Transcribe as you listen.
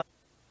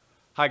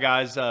Hi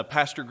guys,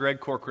 Pastor Greg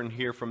Corcoran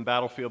here from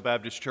Battlefield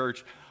Baptist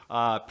Church.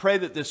 Pray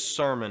that this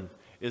sermon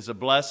is a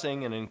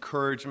blessing, an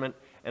encouragement,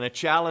 and a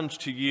challenge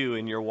to you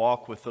in your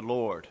walk with the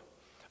Lord.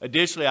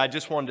 Additionally, I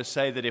just wanted to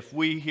say that if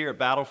we here at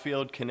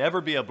Battlefield can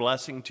ever be a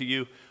blessing to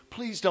you,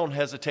 please don't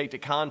hesitate to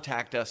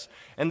contact us.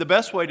 And the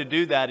best way to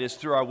do that is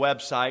through our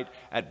website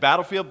at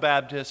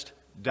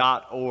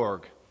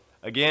battlefieldbaptist.org.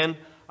 Again,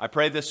 I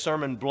pray this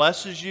sermon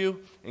blesses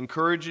you,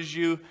 encourages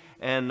you,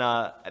 and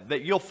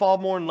that you'll fall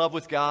more in love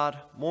with God,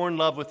 more in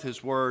love with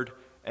His Word,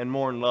 and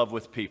more in love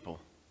with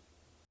people.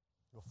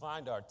 You'll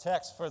find our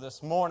text for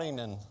this morning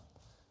in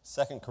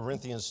 2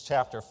 Corinthians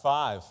chapter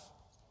 5.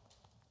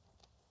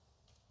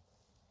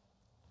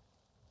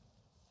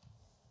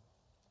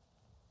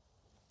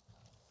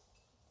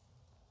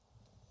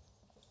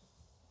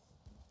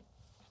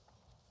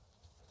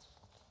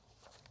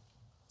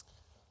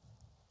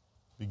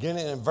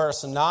 Beginning in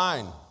verse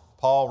 9,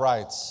 Paul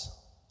writes,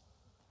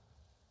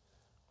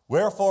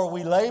 "Wherefore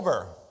we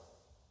labor,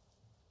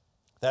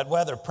 that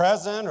whether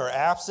present or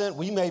absent,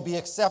 we may be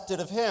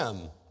accepted of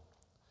Him.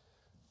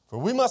 For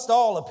we must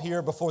all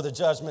appear before the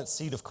judgment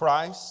seat of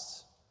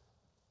Christ,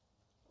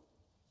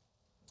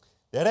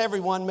 that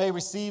everyone may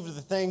receive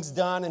the things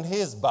done in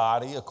his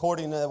body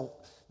according to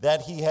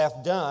that he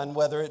hath done,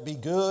 whether it be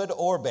good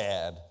or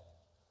bad.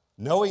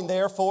 Knowing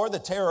therefore the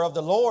terror of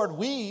the Lord,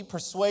 we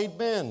persuade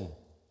men.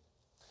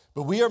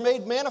 But we are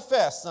made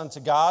manifest unto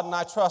God, and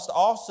I trust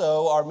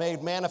also are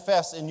made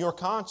manifest in your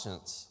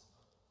conscience.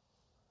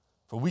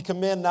 For we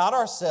commend not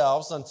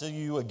ourselves unto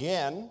you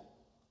again,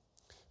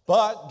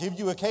 but give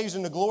you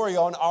occasion to glory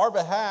on our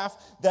behalf,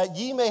 that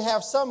ye may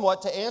have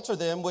somewhat to answer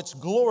them which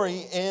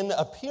glory in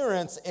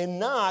appearance and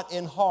not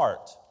in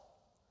heart.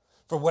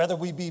 For whether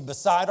we be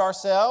beside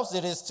ourselves,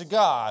 it is to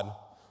God,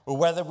 or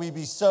whether we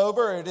be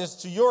sober, it is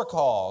to your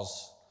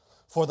cause.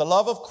 For the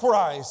love of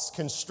Christ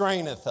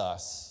constraineth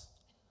us.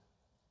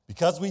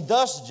 Because we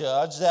thus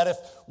judge that if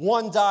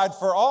one died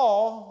for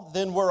all,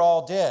 then we're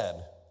all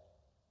dead.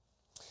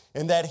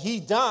 And that he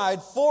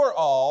died for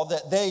all,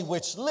 that they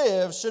which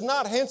live should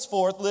not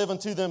henceforth live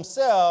unto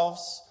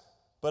themselves,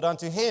 but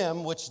unto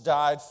him which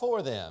died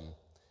for them,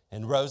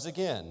 and rose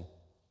again.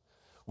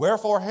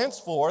 Wherefore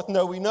henceforth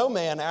know we no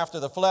man after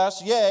the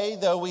flesh, yea,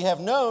 though we have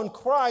known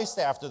Christ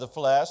after the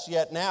flesh,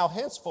 yet now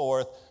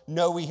henceforth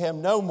know we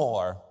him no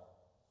more.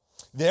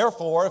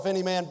 Therefore, if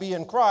any man be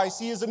in Christ,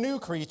 he is a new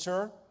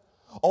creature.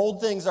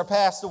 Old things are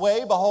passed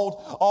away,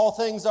 behold, all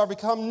things are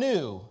become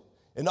new.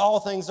 And all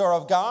things are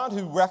of God,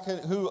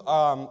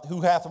 who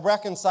hath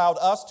reconciled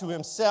us to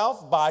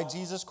himself by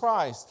Jesus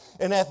Christ,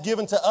 and hath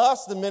given to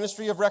us the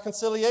ministry of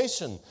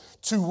reconciliation,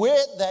 to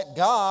wit, that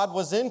God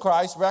was in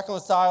Christ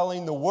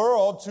reconciling the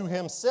world to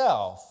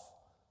himself,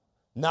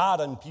 not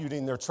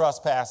imputing their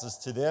trespasses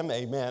to them,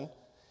 amen,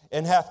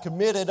 and hath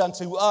committed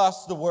unto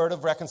us the word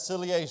of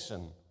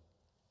reconciliation.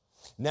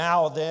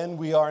 Now then,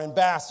 we are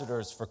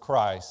ambassadors for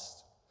Christ.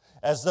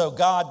 As though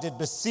God did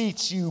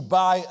beseech you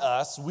by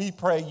us, we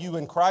pray you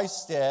in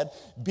Christ's stead,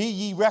 be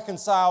ye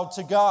reconciled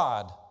to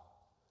God.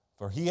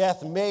 For he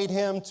hath made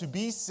him to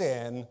be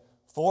sin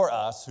for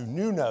us who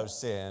knew no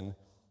sin,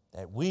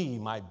 that we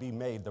might be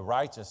made the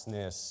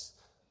righteousness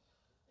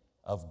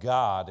of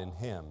God in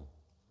him."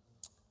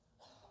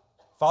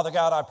 Father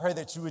God, I pray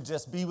that you would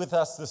just be with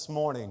us this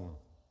morning.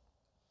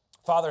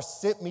 Father,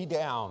 sit me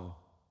down.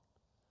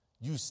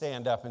 You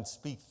stand up and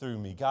speak through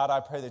me. God,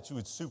 I pray that you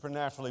would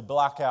supernaturally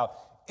block out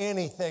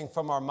anything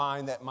from our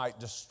mind that might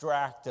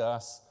distract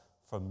us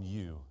from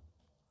you.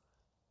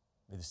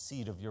 May the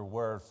seed of your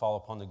word fall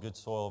upon the good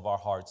soil of our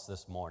hearts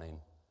this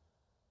morning.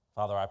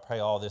 Father, I pray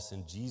all this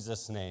in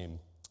Jesus' name.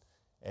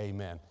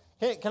 Amen.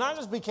 Can I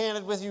just be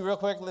candid with you real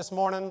quick this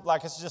morning?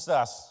 Like it's just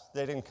us.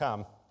 They didn't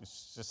come.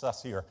 It's just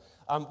us here.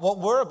 What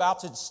we're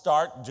about to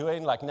start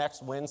doing, like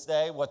next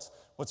Wednesday, what's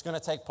going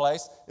to take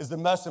place is the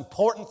most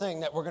important thing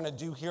that we're going to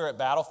do here at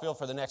Battlefield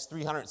for the next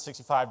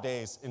 365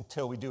 days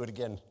until we do it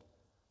again.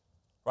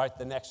 Right,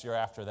 the next year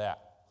after that.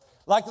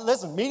 Like,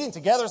 listen, meeting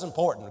together is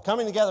important.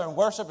 Coming together and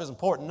worship is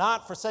important,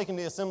 not forsaking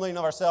the assembling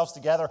of ourselves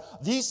together.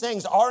 These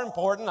things are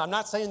important. I'm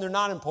not saying they're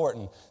not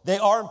important. They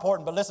are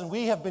important. But listen,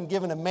 we have been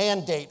given a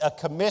mandate, a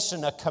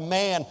commission, a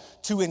command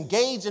to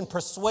engage and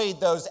persuade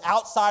those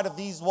outside of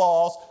these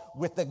walls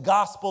with the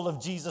gospel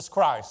of Jesus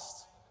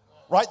Christ.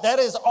 Right? That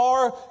is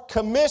our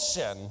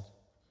commission,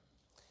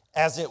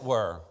 as it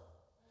were.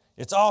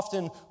 It's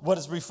often what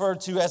is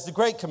referred to as the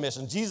Great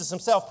Commission. Jesus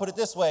himself put it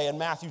this way in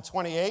Matthew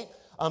 28,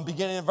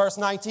 beginning in verse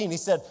 19. He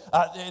said,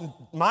 and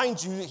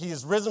mind you, he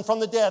is risen from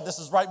the dead. This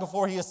is right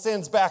before he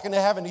ascends back into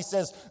heaven. He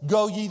says,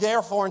 "Go ye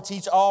therefore and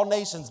teach all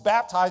nations,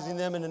 baptizing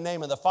them in the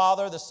name of the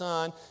Father, the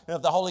Son, and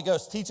of the Holy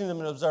Ghost, teaching them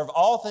to observe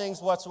all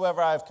things whatsoever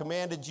I have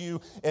commanded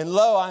you. And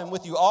lo, I am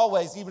with you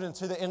always, even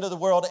unto the end of the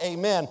world.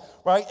 Amen."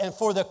 Right? And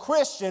for the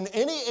Christian,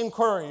 any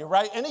inquiry,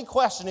 right, any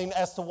questioning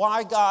as to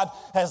why God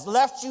has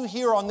left you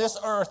here on this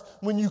earth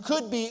when you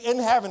could be in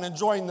heaven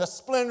enjoying the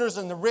splendors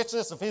and the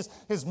richness of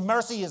his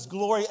mercy, his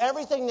glory,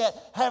 everything everything that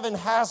heaven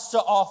has to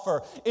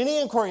offer.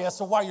 Any inquiry as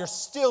to why you're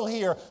still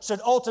here should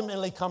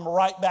ultimately come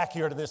right back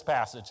here to this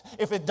passage.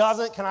 If it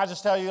doesn't, can I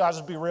just tell you, I'll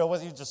just be real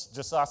with you,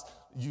 just us,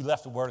 you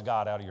left the Word of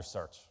God out of your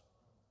search.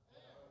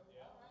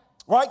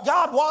 Right?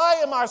 God, why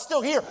am I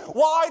still here?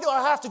 Why do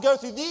I have to go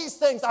through these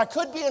things? I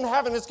could be in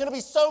heaven. It's going to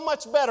be so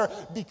much better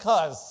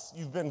because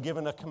you've been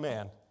given a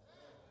command.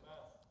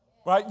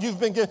 Right?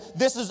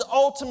 This is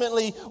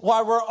ultimately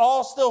why we're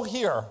all still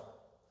here.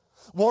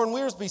 Warren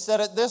Wiersbe said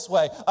it this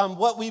way,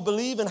 what we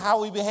believe and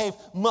how we behave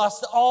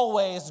must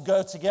always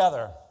go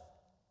together.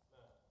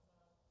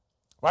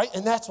 Right?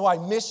 And that's why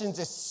missions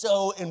is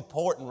so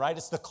important, right?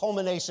 It's the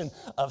culmination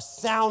of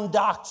sound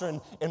doctrine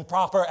and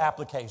proper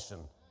application.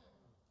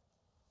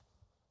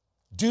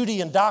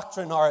 Duty and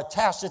doctrine are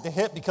attached at the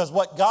hip because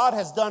what God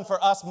has done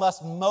for us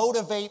must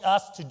motivate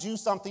us to do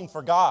something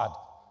for God.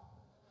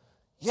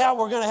 Yeah,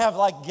 we're going to have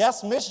like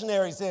guest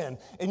missionaries in.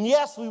 And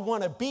yes, we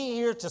want to be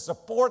here to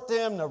support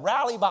them, to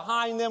rally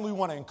behind them. We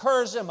want to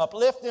encourage them,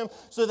 uplift them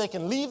so they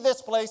can leave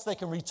this place. They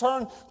can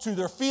return to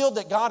their field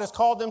that God has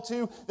called them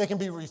to. They can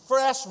be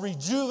refreshed,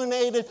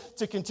 rejuvenated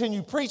to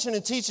continue preaching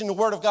and teaching the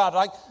Word of God.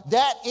 Like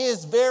that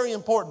is very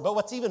important. But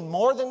what's even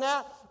more than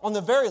that, on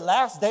the very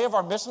last day of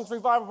our missions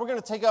revival, we're going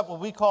to take up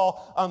what we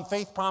call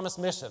Faith Promise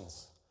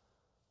Missions.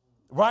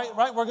 Right?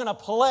 We're going to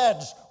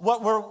pledge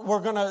what we're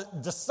going to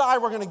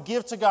decide we're going to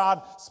give to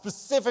God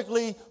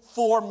specifically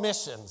for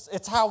missions.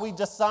 It's how we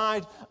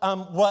decide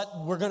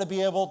what we're going to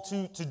be able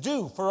to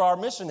do for our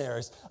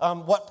missionaries,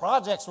 what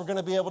projects we're going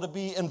to be able to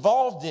be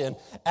involved in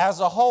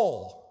as a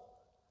whole.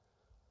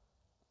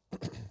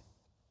 It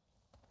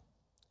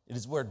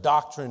is where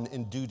doctrine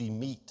and duty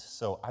meet.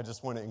 So I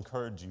just want to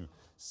encourage you,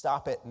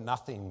 stop at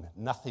nothing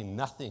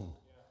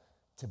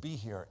to be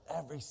here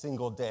every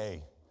single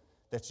day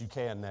that you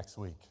can next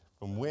week.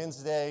 From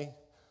Wednesday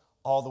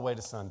all the way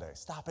to Sunday.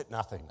 Stop at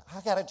nothing.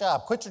 I got a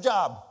job. Quit your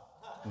job.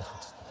 No,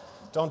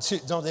 don't do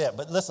that.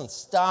 But listen,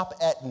 stop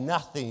at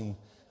nothing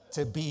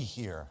to be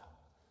here.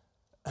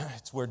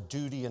 It's where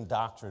duty and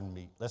doctrine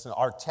meet. Listen,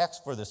 our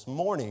text for this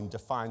morning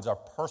defines our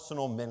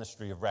personal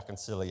ministry of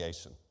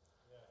reconciliation.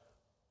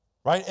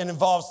 Right? It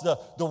involves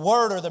the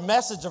word or the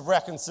message of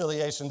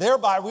reconciliation.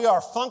 Thereby, we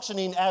are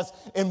functioning as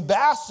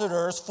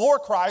ambassadors for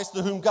Christ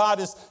to whom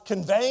God is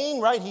conveying,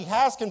 right? He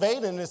has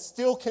conveyed and is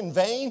still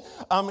conveying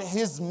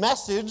his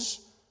message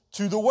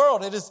to the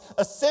world. It is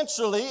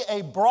essentially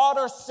a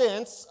broader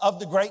sense of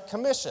the Great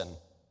Commission.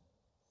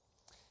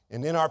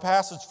 And in our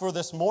passage for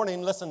this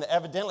morning, listen,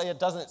 evidently it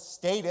doesn't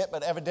state it,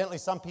 but evidently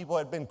some people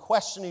had been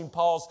questioning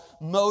Paul's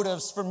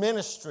motives for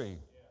ministry.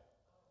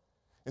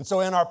 And so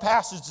in our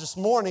passage this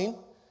morning,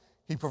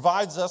 he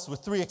provides us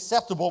with 3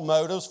 acceptable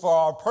motives for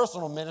our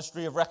personal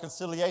ministry of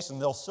reconciliation.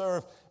 They'll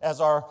serve as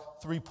our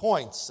 3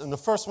 points. And the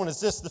first one is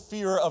this, the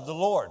fear of the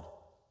Lord.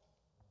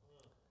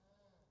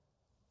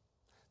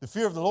 The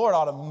fear of the Lord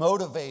ought to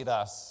motivate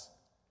us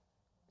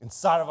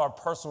inside of our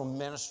personal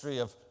ministry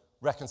of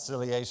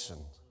reconciliation.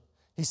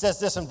 He says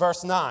this in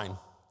verse 9.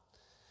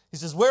 He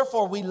says,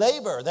 wherefore we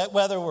labor that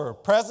whether we're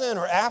present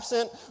or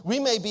absent, we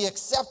may be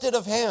accepted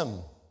of him.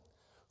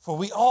 For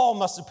we all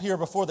must appear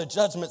before the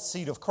judgment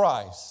seat of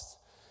Christ,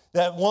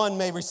 that one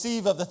may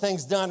receive of the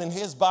things done in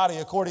his body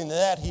according to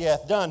that he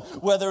hath done,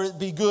 whether it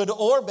be good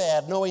or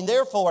bad, knowing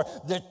therefore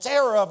the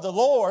terror of the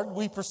Lord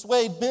we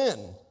persuade men.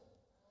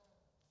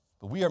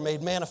 But we are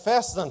made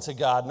manifest unto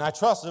God, and I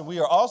trust that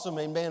we are also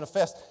made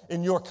manifest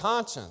in your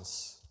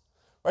conscience.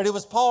 Right? It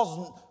was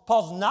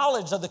Paul's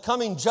knowledge of the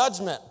coming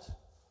judgment,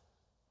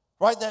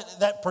 right,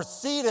 that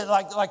preceded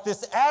like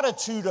this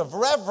attitude of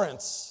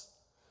reverence.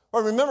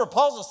 But remember,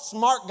 Paul's a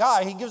smart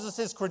guy. He gives us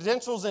his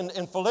credentials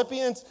in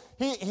Philippians.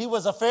 He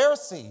was a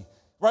Pharisee,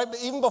 right? But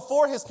even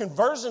before his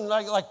conversion,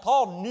 like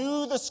Paul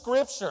knew the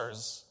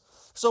scriptures.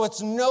 So it's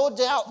no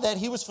doubt that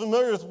he was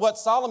familiar with what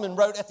Solomon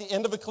wrote at the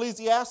end of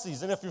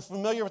Ecclesiastes. And if you're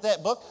familiar with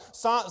that book,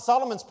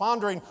 Solomon's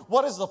pondering,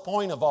 what is the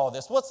point of all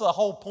this? What's the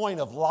whole point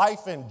of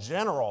life in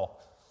general?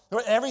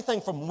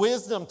 Everything from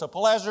wisdom to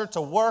pleasure to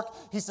work.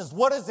 He says,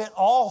 what is it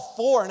all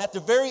for? And at the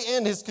very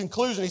end, his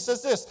conclusion, he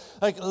says this,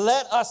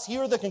 let us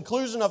hear the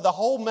conclusion of the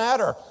whole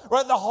matter.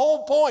 Right? The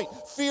whole point,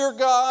 fear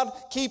God,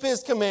 keep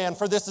his command,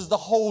 for this is the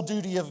whole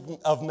duty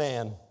of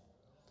man.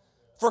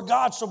 For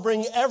God shall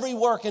bring every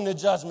work into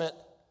judgment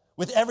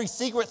with every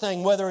secret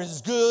thing, whether it is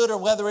good or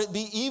whether it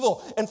be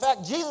evil. In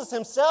fact, Jesus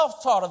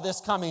himself taught of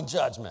this coming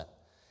judgment.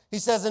 He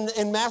says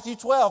in Matthew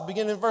 12,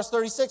 beginning in verse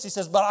 36, he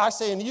says, but I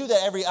say unto you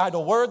that every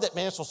idle word that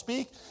man shall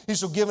speak, he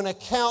shall give an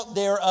account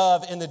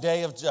thereof in the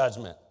day of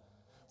judgment.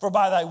 For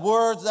by thy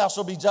words thou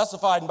shalt be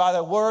justified, and by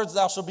thy words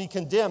thou shalt be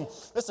condemned.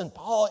 Listen,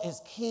 Paul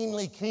is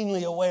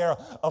keenly aware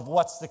of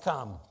what's to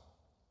come.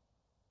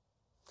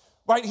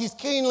 Right? He's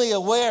keenly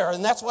aware,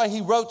 and that's why he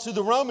wrote to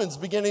the Romans,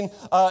 beginning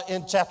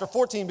in chapter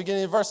 14,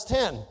 beginning in verse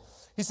 10.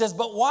 He says,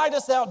 but why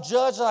dost thou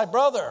judge thy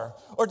brother?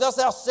 Or dost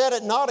thou set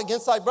it not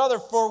against thy brother?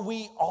 For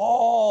we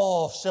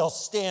all shall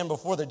stand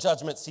before the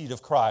judgment seat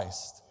of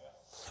Christ.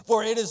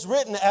 For it is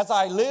written, as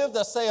I live,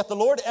 thus saith the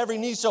Lord, every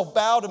knee shall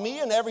bow to me,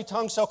 and every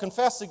tongue shall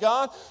confess to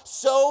God.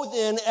 So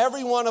then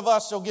every one of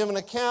us shall give an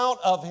account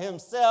of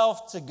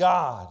himself to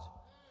God.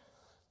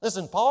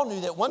 Listen, Paul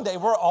knew that one day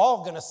we're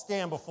all going to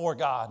stand before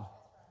God.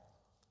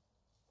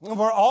 And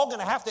we're all going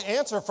to have to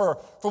answer for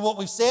what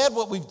we've said,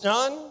 what we've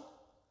done.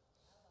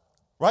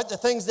 Right? The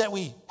things that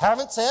we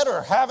haven't said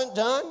or haven't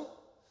done.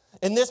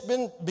 And this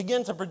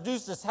begin to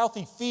produce this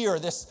healthy fear,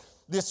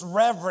 this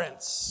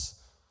reverence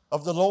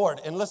of the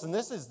Lord. And listen,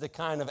 this is the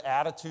kind of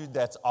attitude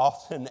that's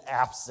often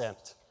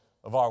absent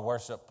of our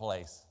worship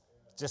place.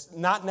 Just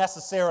not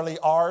necessarily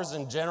ours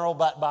in general,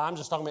 but I'm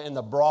just talking about in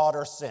the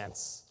broader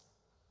sense.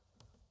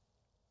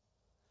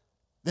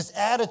 This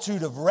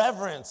attitude of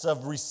reverence,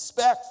 of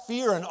respect,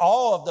 fear, and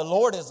awe of the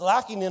Lord is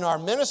lacking in our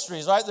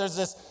ministries, right? There's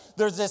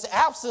this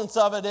absence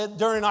of it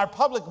during our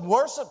public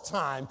worship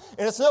time.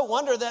 And it's no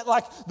wonder that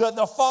like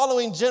the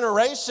following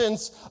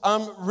generations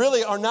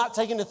really are not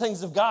taking the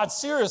things of God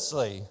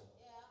seriously.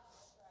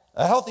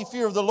 A healthy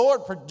fear of the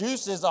Lord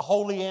produces a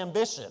holy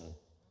ambition.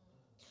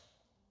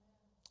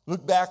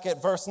 Look back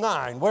at verse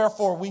 9.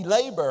 Wherefore we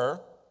labor,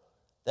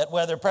 that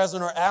whether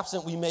present or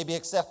absent, we may be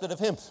accepted of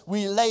him.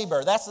 We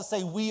labor. That's to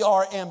say we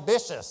are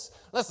ambitious.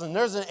 Listen,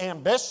 there's an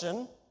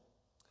ambition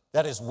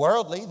that is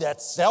worldly,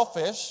 that's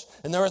selfish,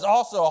 and there is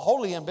also a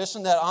holy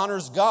ambition that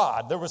honors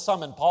God. There was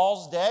some in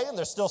Paul's day, and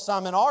there's still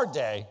some in our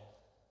day.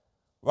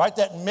 Right?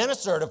 That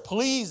minister to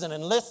please and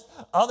enlist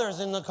others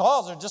in the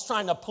cause are just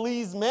trying to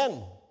please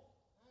men.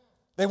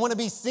 They want to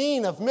be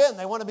seen of men.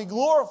 They want to be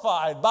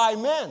glorified by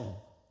men.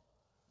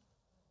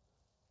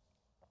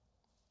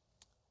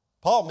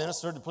 Paul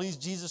ministered to please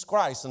Jesus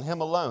Christ and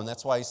him alone.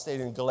 That's why he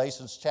stated in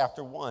Galatians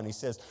chapter 1, he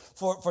says,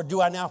 For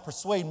do I now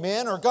persuade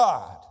men or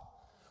God?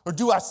 Or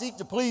do I seek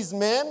to please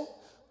men?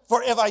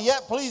 For if I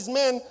yet please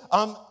men,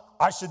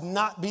 I should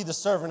not be the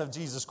servant of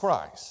Jesus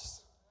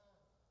Christ.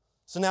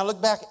 So now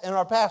look back in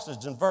our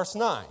passage in verse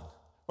 9.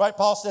 Right?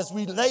 Paul says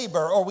we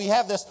labor, or we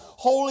have this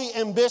holy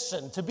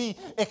ambition to be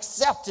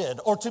accepted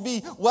or to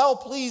be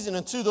well-pleasing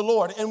unto the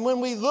Lord. And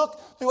when we look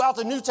throughout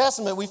the New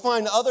Testament, we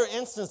find other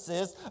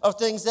instances of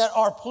things that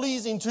are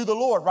pleasing to the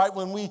Lord, right?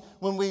 When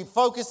we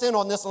focus in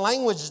on this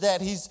language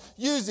that he's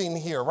using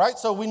here, right?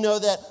 So we know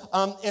that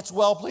it's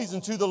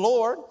well-pleasing to the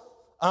Lord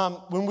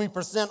when we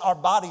present our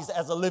bodies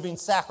as a living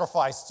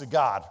sacrifice to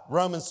God.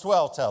 Romans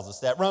 12 tells us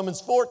that. Romans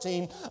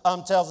 14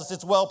 tells us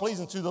it's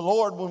well-pleasing to the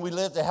Lord when we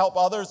live to help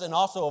others and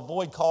also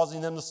avoid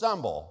causing them to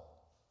stumble.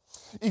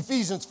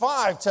 Ephesians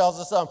 5 tells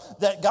us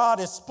that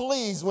God is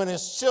pleased when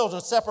his children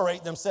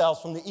separate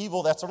themselves from the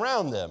evil that's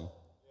around them.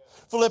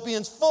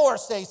 Philippians 4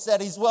 states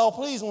that he's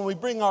well-pleased when we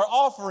bring our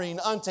offering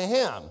unto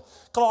him.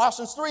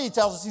 Colossians 3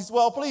 tells us he's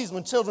well-pleased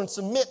when children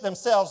submit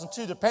themselves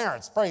unto the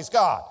parents. Praise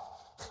God.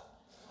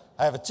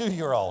 I have a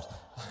 2-year-old.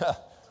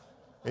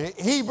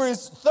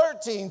 Hebrews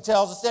 13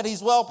 tells us that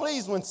he's well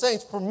pleased when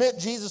saints permit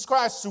Jesus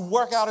Christ to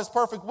work out his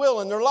perfect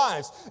will in their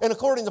lives. And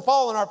according to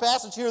Paul in our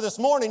passage here this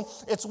morning,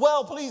 it's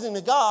well pleasing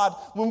to God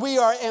when we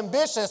are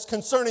ambitious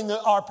concerning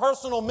our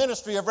personal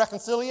ministry of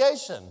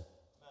reconciliation.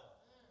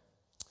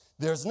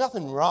 There's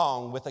nothing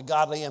wrong with a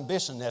godly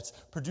ambition that's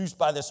produced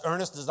by this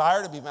earnest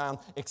desire to be found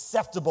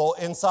acceptable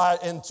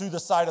into the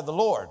sight of the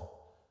Lord.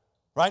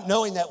 Right?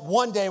 Knowing that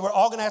one day we're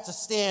all going to have to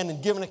stand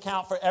and give an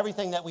account for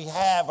everything that we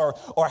have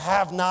or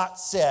have not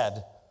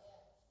said.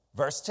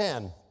 Verse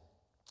 10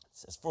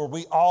 says, For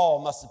we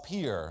all must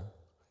appear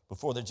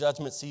before the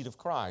judgment seat of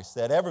Christ,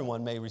 that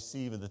everyone may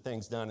receive of the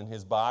things done in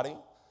his body,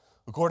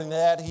 according to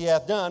that he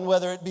hath done,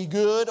 whether it be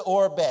good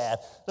or bad.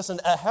 Listen,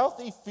 a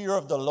healthy fear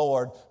of the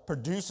Lord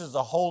produces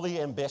a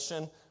holy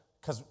ambition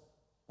because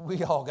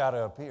we all got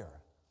to appear.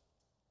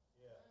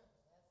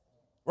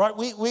 Right?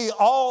 We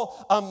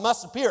all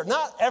must appear.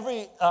 Not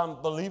every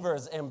believer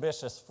is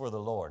ambitious for the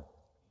Lord.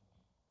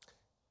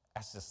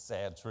 That's just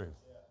sad truth.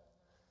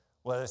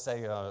 Well, they say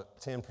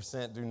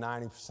 10% do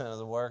 90% of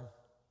the work.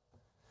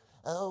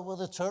 Oh, well,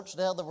 the church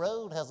down the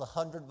road has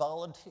 100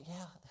 volunteers.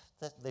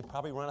 Yeah, they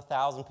probably run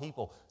 1,000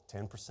 people.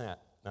 10%,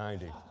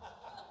 90.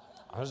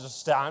 I'm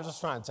just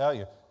trying to tell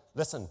you.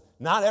 Listen,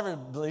 not every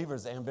believer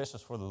is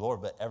ambitious for the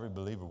Lord, but every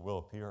believer will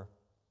appear.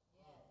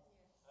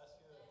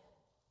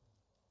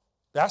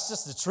 That's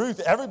just the truth.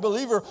 Every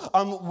believer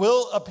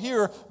will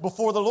appear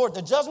before the Lord.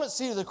 The judgment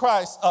seat of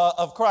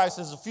Christ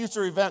is a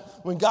future event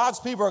when God's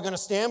people are going to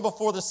stand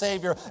before the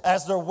Savior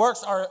as their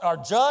works are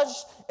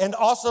judged and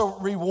also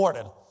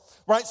rewarded.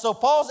 Right? So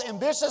Paul's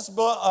ambitious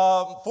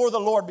for the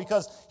Lord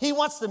because he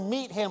wants to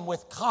meet him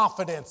with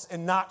confidence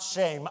and not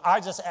shame. I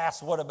just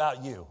ask, what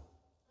about you?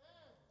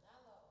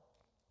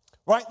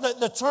 Right?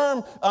 The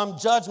term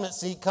judgment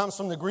seat comes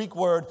from the Greek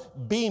word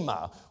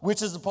bema,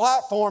 which is a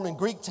platform in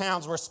Greek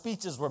towns where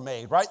speeches were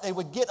made, right? They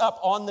would get up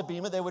on the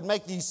bema. They would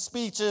make these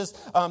speeches,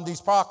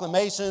 these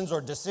proclamations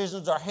or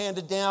decisions are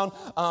handed down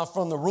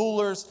from the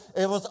rulers.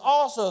 It was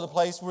also the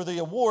place where the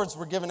awards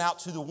were given out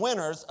to the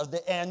winners of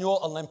the annual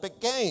Olympic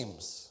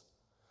Games,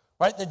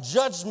 right? The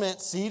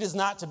judgment seat is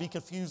not to be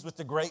confused with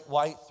the great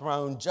white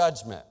throne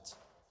judgment,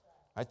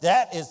 right?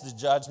 That is the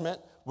judgment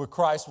where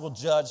Christ will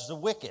judge the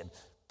wicked.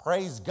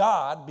 Praise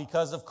God,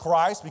 because of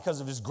Christ,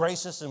 because of his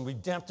gracious and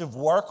redemptive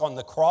work on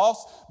the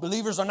cross,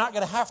 believers are not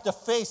going to have to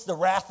face the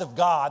wrath of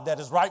God that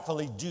is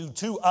rightfully due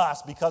to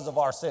us because of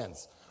our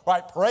sins.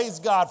 Right? Praise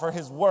God for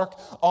his work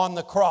on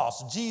the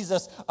cross.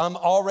 Jesus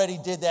already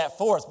did that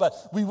for us. But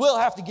we will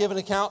have to give an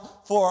account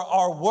for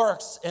our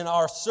works and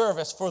our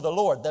service for the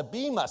Lord. The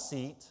Bema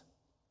seat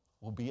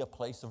will be a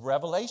place of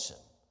revelation.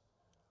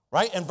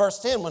 Right? In verse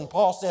 10, when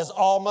Paul says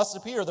all must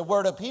appear, the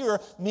word appear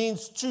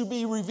means to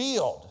be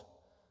revealed.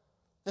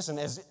 Listen,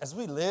 as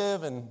we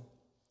live and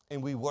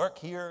we work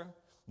here,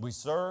 we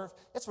serve,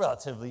 it's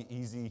relatively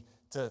easy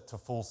to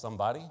fool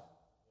somebody.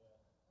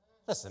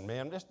 Listen,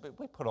 man,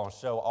 we put on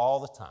show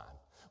all the time.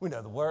 We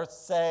know the words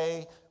to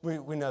say.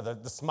 We know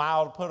the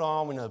smile to put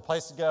on. We know the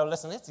place to go.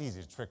 Listen, it's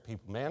easy to trick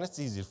people, man. It's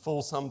easy to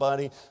fool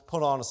somebody,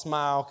 put on a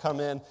smile, come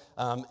in,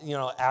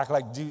 act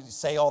like,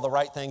 say all the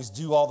right things,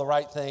 do all the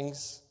right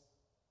things.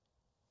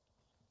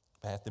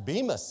 But at the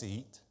Bema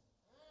seat,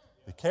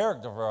 the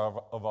character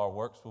of our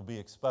works will be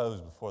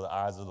exposed before the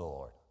eyes of the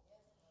Lord.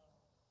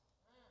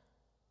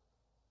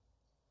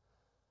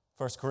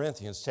 1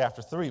 Corinthians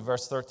chapter 3,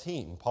 verse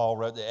 13, Paul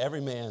wrote that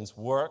every man's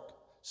work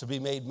shall be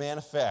made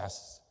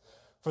manifest,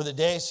 for the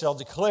day shall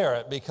declare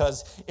it,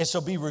 because it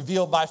shall be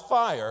revealed by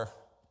fire,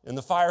 and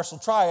the fire shall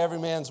try every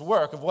man's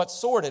work of what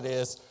sort it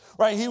is.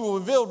 Right? He will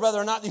reveal whether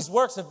or not these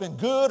works have been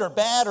good or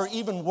bad or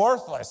even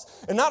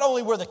worthless. And not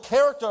only will the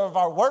character of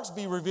our works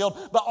be revealed,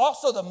 but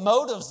also the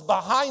motives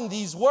behind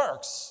these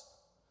works.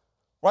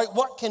 Right?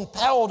 What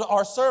compelled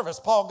our service?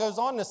 Paul goes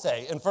on to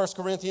say in 1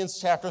 Corinthians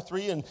chapter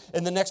 3 and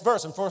in the next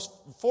verse, in verse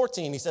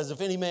 14, he says,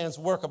 if any man's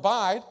work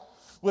abide,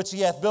 which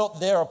he hath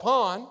built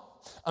thereupon,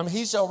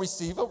 he shall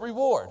receive a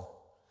reward.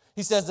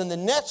 He says in the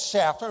next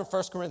chapter, in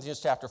 1 Corinthians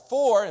chapter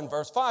 4, in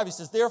verse 5, he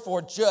says,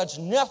 therefore judge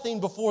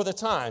nothing before the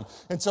time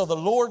until the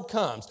Lord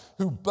comes,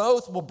 who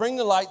both will bring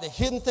to light the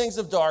hidden things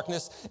of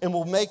darkness and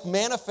will make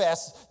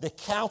manifest the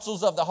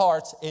counsels of the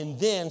hearts, and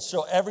then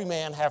shall every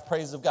man have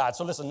praise of God.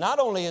 So listen, not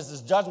only is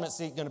this judgment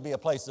seat going to be a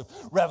place of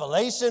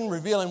revelation,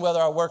 revealing whether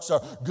our works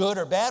are good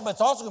or bad, but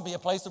it's also going to be a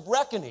place of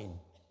reckoning.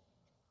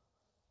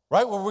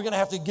 Right, where we're going to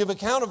have to give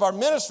account of our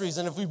ministries,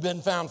 and if we've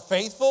been found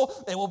faithful,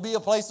 it will be a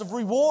place of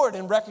reward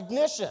and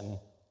recognition.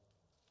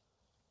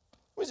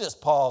 Let me just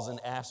pause and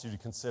ask you to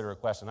consider a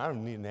question. I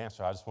don't need an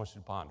answer, I just want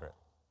you to ponder it.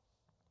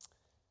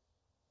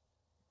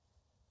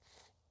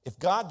 If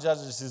God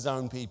judges his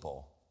own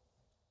people,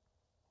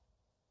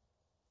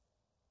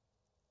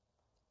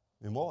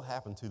 then what will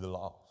happen to the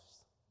lost?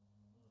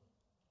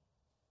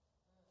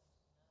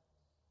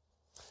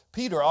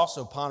 Peter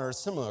also pondered a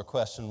similar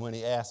question when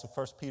he asked in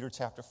 1 Peter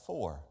chapter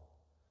 4.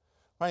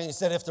 Right? He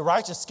said, if the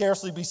righteous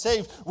scarcely be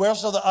saved, where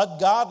shall the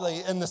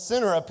ungodly and the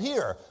sinner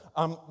appear?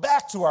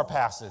 Back to our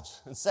passage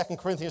in 2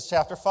 Corinthians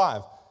chapter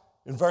 5.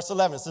 In verse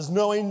 11, it says,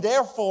 knowing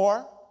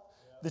therefore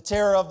the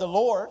terror of the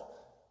Lord.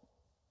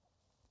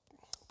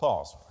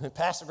 Pause.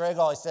 Pastor Greg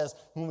always says,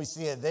 when we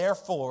see it,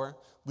 therefore,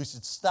 we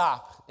should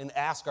stop and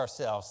ask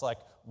ourselves, like,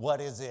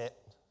 what is it?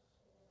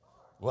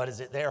 What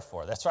is it there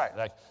for? That's right.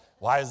 Like,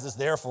 why is this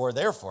therefore?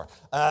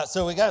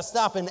 So we got to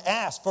stop and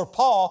ask. For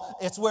Paul,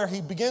 it's where he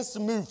begins to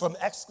move from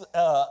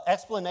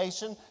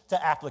explanation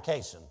to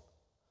application.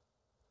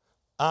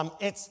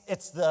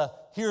 It's the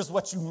here's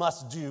what you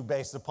must do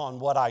based upon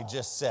what I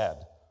just said.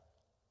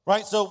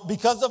 Right? So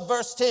because of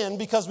verse 10,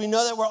 because we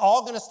know that we're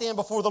all going to stand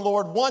before the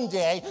Lord one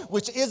day,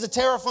 which is a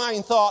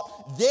terrifying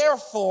thought,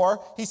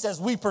 therefore, he says,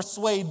 we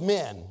persuade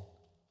men.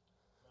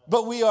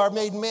 But we are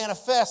made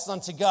manifest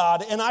unto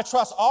God, and I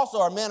trust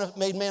also are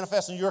made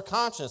manifest in your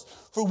conscience.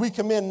 For we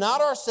commend not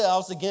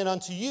ourselves again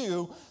unto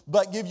you,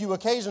 but give you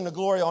occasion to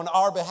glory on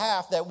our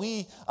behalf, that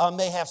we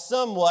may have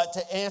somewhat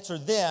to answer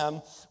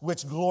them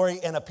which glory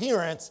in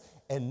appearance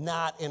and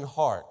not in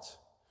heart.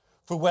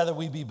 For whether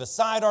we be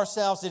beside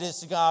ourselves, it is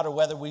to God, or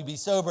whether we be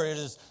sober, it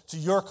is to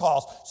your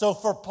cause. So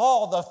for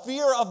Paul, the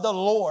fear of the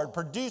Lord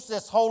produced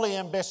this holy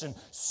ambition,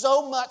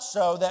 so much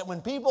so that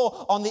when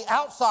people on the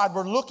outside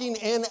were looking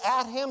in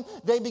at him,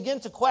 they begin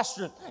to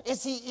question,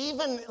 is he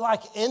even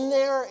in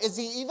there? Is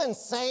he even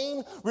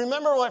sane?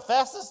 Remember what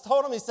Festus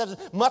told him? He said,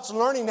 much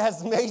learning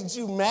has made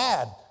you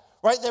mad.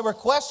 Right? They were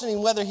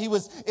questioning whether he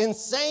was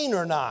insane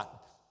or not.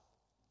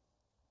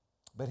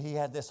 But he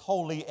had this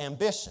holy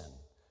ambition.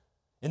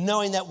 And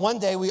knowing that one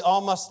day we all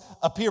must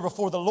appear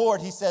before the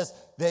Lord, he says,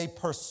 they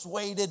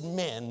persuaded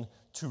men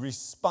to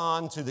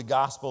respond to the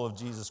gospel of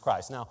Jesus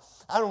Christ. Now,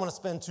 I don't want to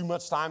spend too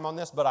much time on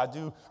this, but I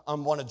do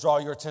want to draw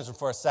your attention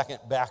for a second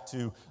back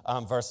to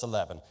verse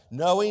 11.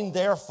 Knowing,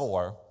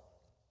 therefore,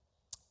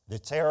 the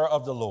terror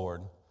of the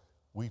Lord,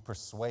 we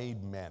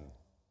persuade men.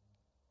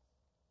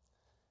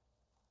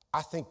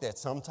 I think that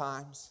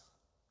sometimes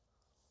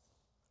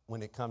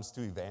when it comes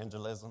to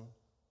evangelism,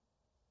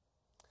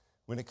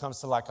 when it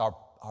comes to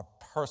our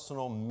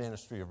personal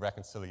ministry of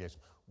reconciliation,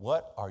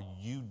 what are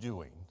you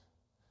doing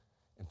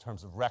in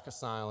terms of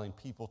reconciling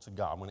people to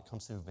God when it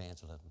comes to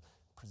evangelism,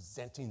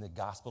 presenting the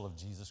gospel of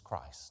Jesus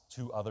Christ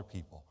to other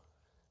people?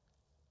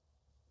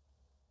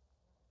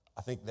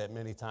 I think that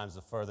many times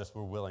the furthest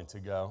we're willing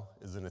to go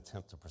is an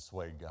attempt to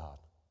persuade God.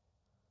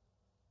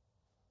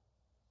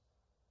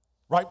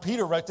 Right?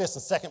 Peter wrote this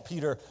in 2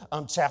 Peter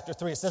chapter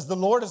 3. It says, the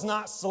Lord is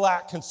not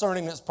slack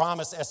concerning his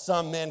promise, as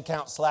some men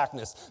count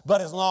slackness, but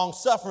is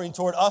long-suffering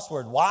toward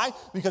usward. Why?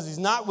 Because he's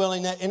not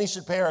willing that any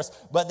should perish,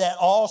 but that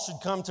all should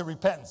come to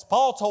repentance.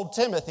 Paul told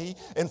Timothy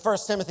in 1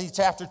 Timothy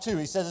chapter 2,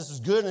 he says this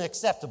is good and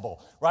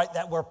acceptable, right?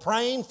 That we're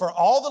praying for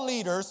all the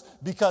leaders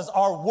because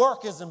our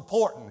work is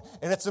important.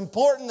 And it's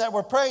important that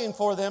we're praying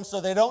for them so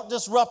they don't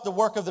disrupt the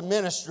work of the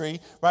ministry,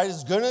 right?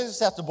 It's good and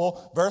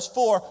acceptable. Verse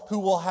 4, who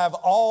will have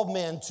all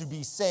men to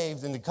be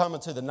saved and to come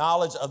into the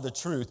knowledge of the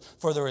truth.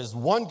 For there is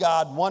one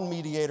God, one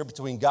mediator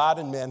between God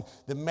and men,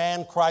 the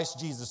man Christ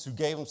Jesus, who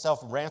gave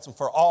himself a ransom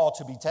for all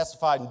to be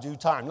testified in due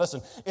time.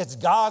 Listen, it's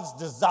God's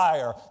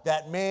desire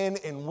that men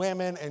and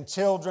women and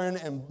children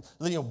and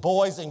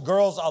boys and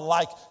girls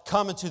alike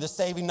come into the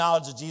saving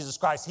knowledge of Jesus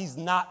Christ. He's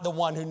not the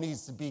one who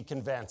needs to be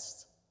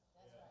convinced.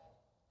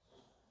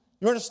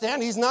 You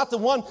understand? He's not the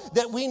one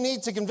that we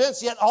need to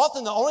convince. Yet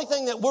often the only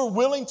thing that we're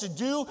willing to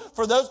do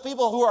for those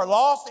people who are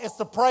lost is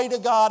to pray to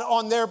God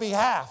on their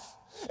behalf.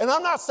 And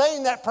I'm not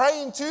saying that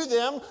praying to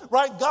them,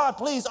 right, God,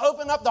 please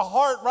open up the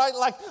heart, right,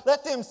 like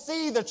let them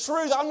see the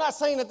truth. I'm not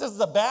saying that this is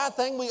a bad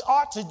thing. We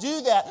ought to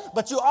do that.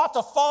 But you ought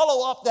to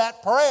follow up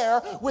that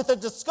prayer with a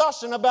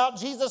discussion about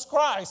Jesus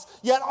Christ.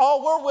 Yet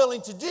all we're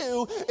willing to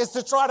do is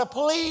to try to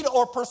plead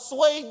or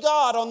persuade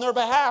God on their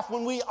behalf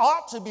when we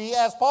ought to be,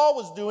 as Paul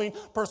was doing,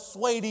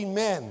 persuading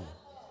men.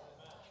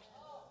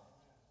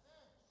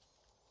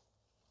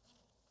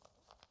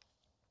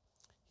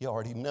 He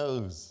already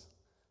knows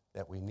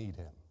that we need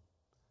him.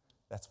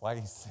 That's why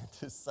he sent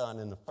his son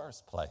in the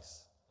first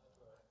place.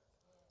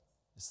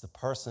 It's the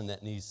person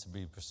that needs to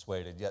be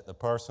persuaded, yet the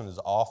person is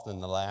often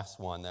the last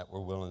one that we're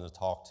willing to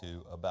talk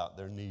to about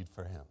their need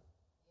for him.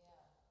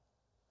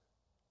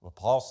 Well,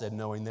 Paul said,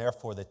 knowing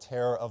therefore the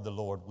terror of the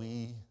Lord,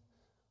 we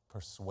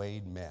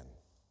persuade men.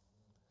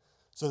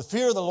 So the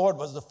fear of the Lord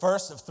was the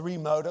first of three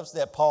motives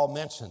that Paul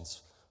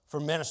mentions for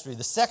ministry.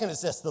 The second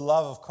is this, the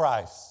love of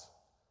Christ.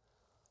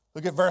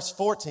 Look at verse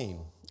 14.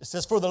 It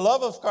says, for the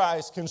love of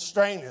Christ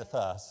constraineth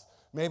us.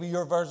 Maybe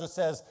your version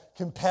says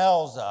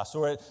compels us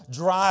or it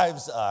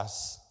drives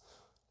us.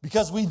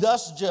 Because we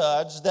thus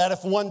judge that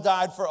if one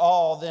died for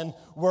all, then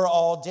we're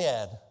all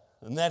dead.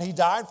 And that he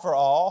died for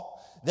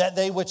all, that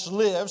they which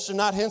live should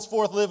not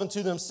henceforth live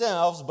unto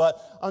themselves,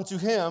 but unto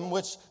him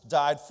which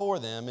died for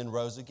them and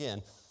rose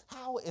again.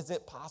 How is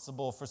it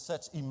possible for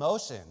such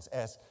emotions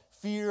as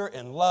fear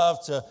and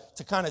love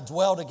to kind of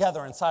dwell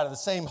together inside of the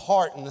same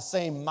heart and the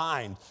same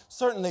mind?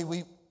 Certainly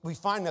we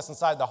find this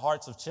inside the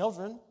hearts of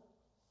children.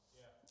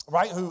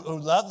 Right, who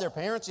love their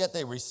parents, yet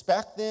they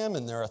respect them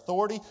and their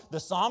authority. The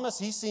psalmist,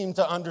 he seemed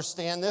to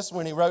understand this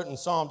when he wrote in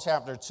Psalm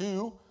chapter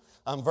 2,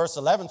 verse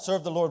 11,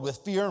 serve the Lord with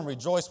fear and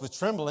rejoice with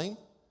trembling.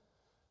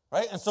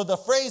 Right, and so the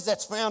phrase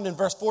that's found in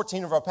verse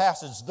 14 of our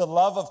passage, the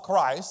love of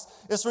Christ,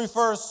 this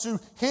refers to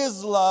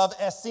his love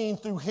as seen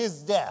through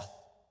his death.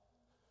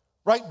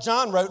 Right,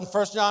 John wrote in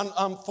 1 John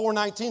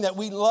 4:19 that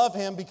we love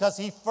him because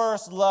he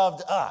first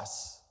loved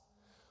us.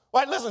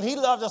 Right, listen, he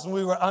loved us when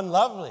we were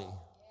unlovely.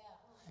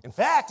 In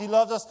fact, he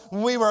loved us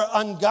when we were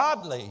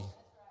ungodly,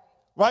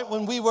 right?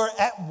 When we were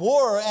at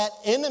war, at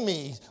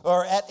enemy,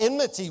 or at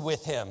enmity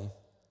with him.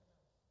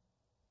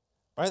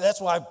 Right? That's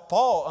why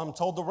Paul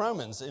told the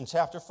Romans in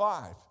chapter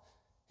 5.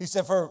 He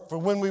said, for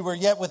when we were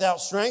yet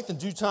without strength, in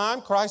due time,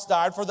 Christ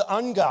died for the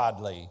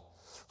ungodly.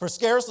 For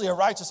scarcely a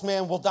righteous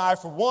man will die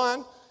for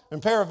one,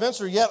 and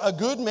peradventure yet a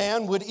good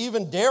man would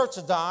even dare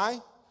to die.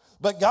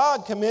 But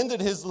God commended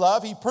his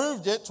love. He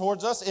proved it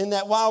towards us in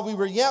that while we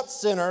were yet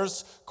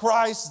sinners,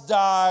 Christ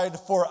died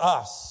for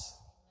us.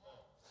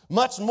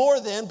 Much more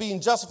then, being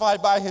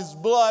justified by his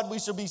blood, we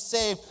shall be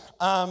saved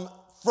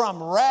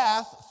from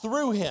wrath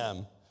through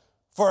him.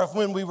 For if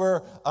when we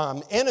were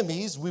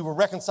enemies, we were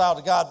reconciled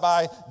to God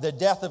by the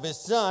death of his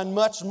son,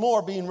 much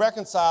more being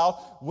reconciled,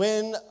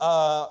 when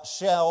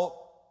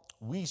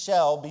we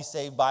shall be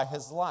saved by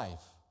his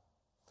life.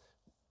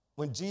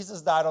 When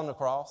Jesus died on the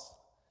cross,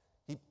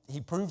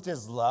 He proved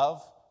his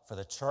love for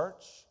the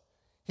church.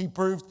 He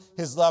proved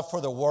his love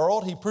for the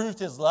world. He proved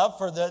his love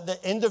for the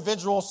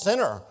individual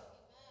sinner,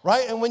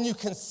 right? And when you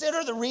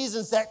consider the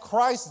reasons that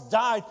Christ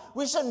died,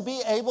 we shouldn't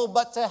be able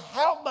but to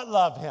help but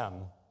love him.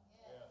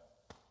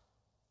 Yeah.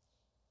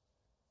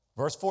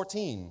 Verse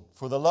 14,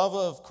 for the love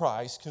of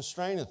Christ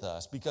constraineth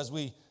us, because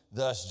we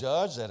thus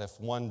judge that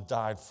if one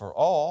died for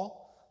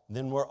all,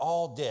 then we're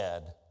all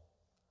dead.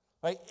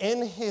 Right?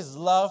 In his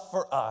love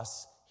for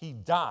us, he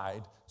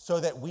died so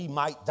that we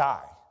might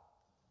die.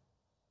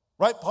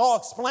 Right? Paul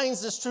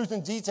explains this truth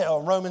in detail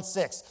in Romans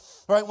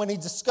 6, right, when he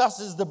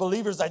discusses the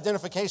believer's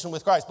identification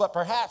with Christ. But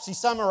perhaps he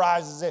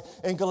summarizes it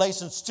in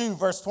Galatians 2,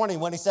 verse 20,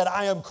 when he said,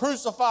 I am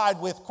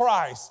crucified with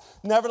Christ.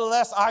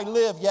 Nevertheless, I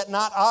live, yet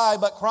not I,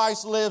 but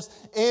Christ lives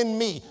in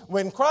me.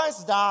 When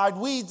Christ died,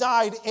 we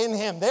died in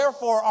him.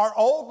 Therefore, our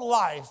old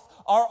life,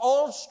 our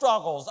old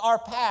struggles, our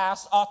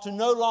past ought to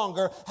no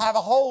longer have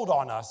a hold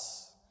on us.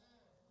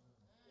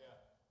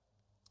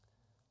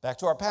 Back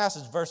to our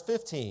passage, verse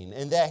 15.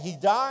 And that he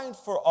died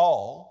for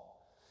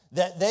all,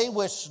 that they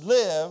which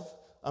live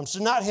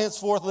should not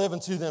henceforth live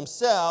unto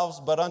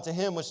themselves, but unto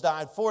him which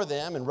died for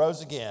them and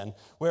rose again.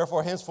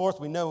 Wherefore henceforth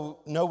we know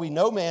we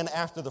no man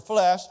after the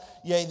flesh.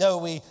 Yea, though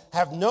we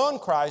have known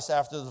Christ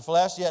after the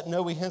flesh, yet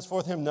know we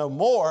henceforth him no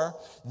more.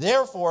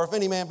 Therefore, if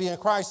any man be in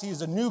Christ, he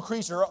is a new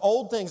creature.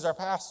 Old things are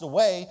passed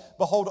away.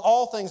 Behold,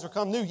 all things are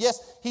come new. Yes,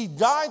 he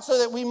died so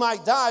that we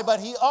might die, but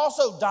he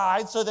also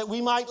died so that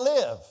we might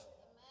live.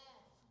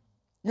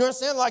 You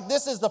understand? Like,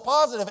 this is the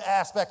positive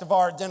aspect of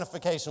our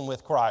identification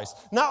with Christ.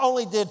 Not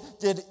only did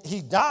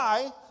he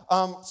die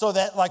so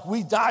that, like,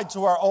 we died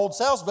to our old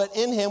selves, but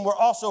in him we're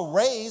also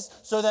raised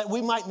so that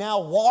we might now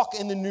walk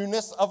in the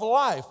newness of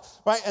life,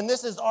 right? And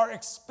this is our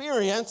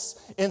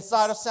experience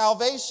inside of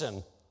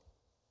salvation.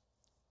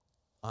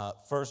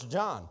 1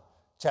 John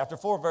chapter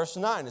 4, verse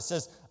 9, it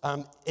says,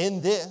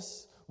 in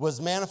this was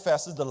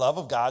manifested the love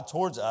of God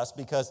towards us,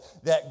 because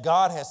that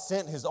God has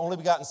sent his only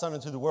begotten Son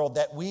into the world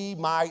that we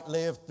might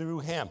live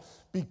through him.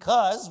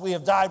 Because we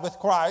have died with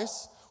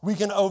Christ, we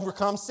can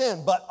overcome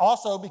sin. But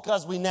also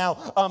because we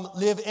now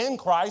live in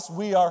Christ,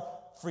 we are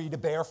free to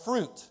bear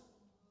fruit.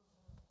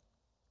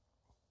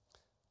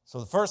 So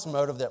the first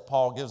motive that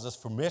Paul gives us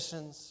for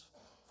missions,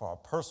 for our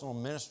personal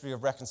ministry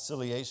of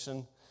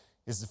reconciliation,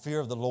 is the fear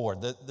of the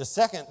Lord. The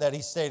second that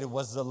he stated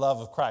was the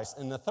love of Christ.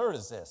 And the third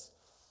is this.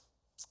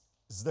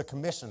 Is the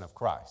commission of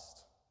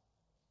Christ.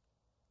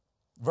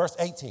 Verse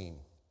 18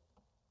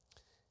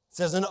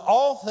 says, and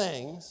all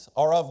things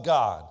are of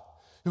God,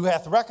 who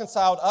hath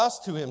reconciled us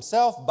to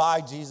himself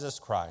by Jesus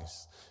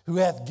Christ, who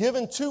hath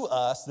given to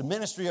us the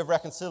ministry of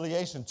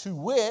reconciliation, to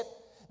wit,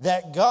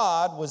 that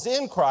God was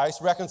in Christ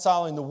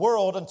reconciling the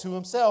world unto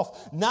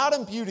himself, not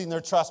imputing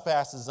their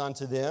trespasses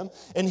unto them,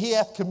 and he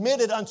hath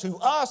committed unto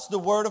us the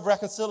word of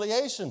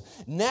reconciliation.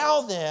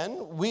 Now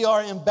then, we are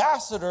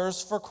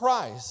ambassadors for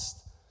Christ.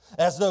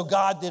 As though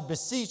God did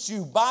beseech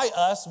you by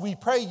us, we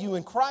pray you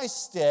in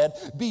Christ's stead,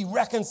 be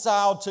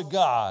reconciled to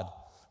God.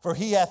 For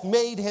he hath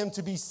made him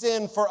to be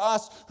sin for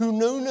us who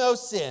knew no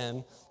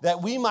sin,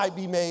 that we might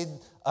be made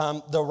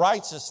the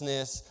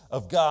righteousness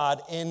of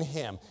God in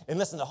him. And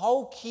listen, the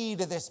whole key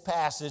to this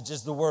passage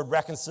is the word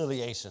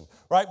reconciliation,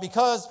 right?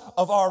 Because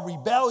of our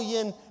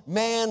rebellion,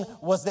 man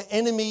was the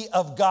enemy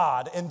of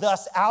God and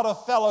thus out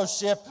of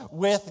fellowship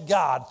with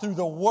God. Through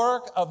the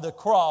work of the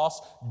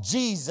cross,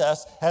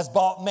 Jesus has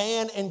brought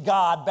man and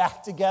God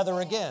back together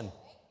again.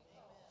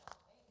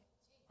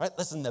 Right?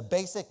 Listen, the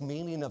basic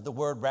meaning of the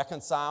word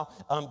reconcile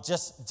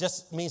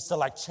just means to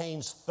like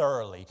change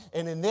thoroughly.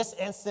 And in this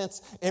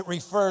instance, it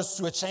refers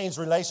to a changed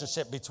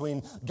relationship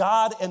between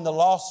God and the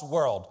lost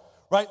world.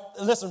 Right?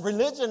 Listen,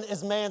 religion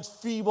is man's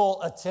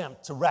feeble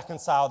attempt to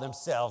reconcile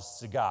themselves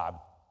to God.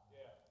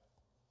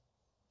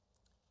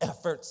 Yeah.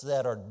 Efforts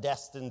that are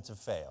destined to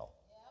fail.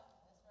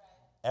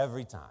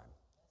 Every time.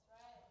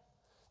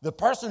 The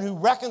person who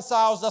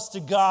reconciles us to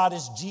God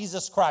is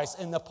Jesus Christ.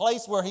 And the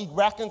place where he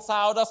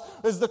reconciled us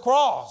is the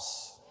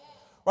cross.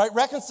 Right?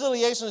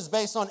 Reconciliation is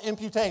based on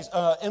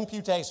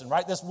imputation,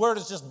 right? This word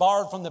is just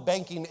borrowed from the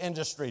banking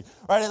industry,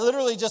 right? It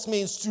literally just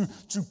means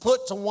to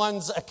put to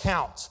one's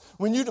account.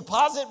 When you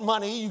deposit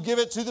money, you give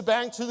it to the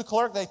bank, to the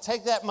clerk, they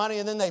take that money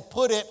and then they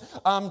put it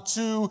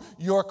to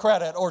your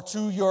credit or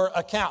to your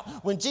account.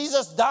 When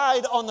Jesus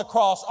died on the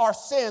cross, our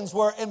sins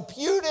were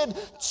imputed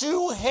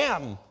to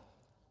him.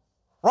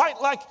 Right?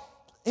 Like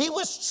he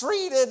was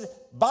treated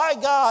by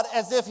God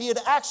as if he had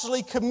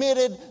actually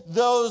committed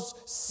those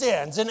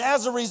sins. And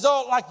as a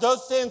result, like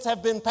those sins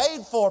have been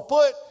paid for,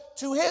 put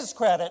to his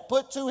credit,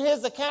 put to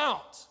his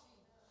account.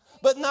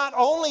 But not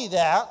only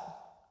that,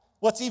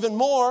 what's even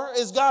more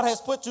is God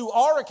has put to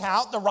our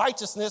account the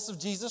righteousness of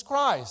Jesus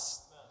Christ.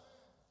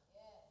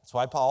 That's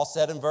why Paul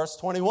said in verse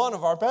 21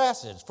 of our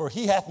passage, for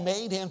he hath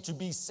made him to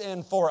be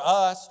sin for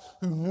us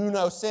who knew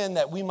no sin,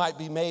 that we might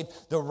be made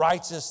the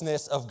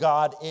righteousness of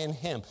God in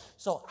him.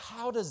 So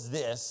how does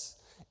this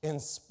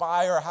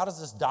inspire, how does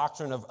this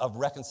doctrine of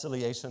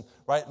reconciliation,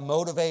 right,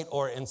 motivate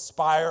or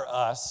inspire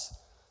us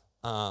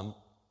or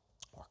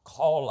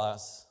call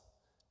us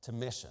to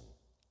mission?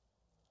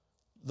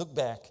 Look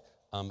back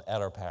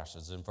at our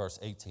passage in verse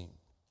 18.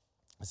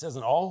 It says,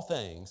 and all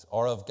things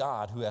are of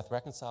God, who hath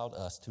reconciled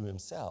us to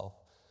himself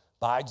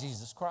by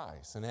Jesus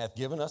Christ, and hath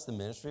given us the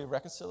ministry of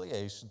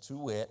reconciliation, to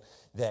wit,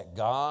 that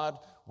God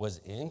was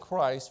in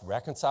Christ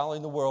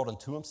reconciling the world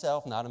unto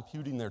himself, not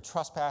imputing their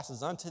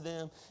trespasses unto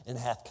them, and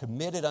hath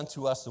committed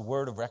unto us the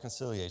word of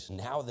reconciliation.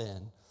 Now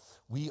then,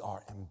 we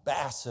are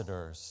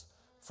ambassadors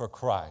for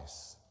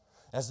Christ.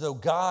 As though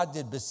God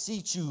did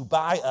beseech you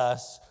by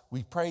us,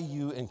 we pray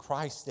you in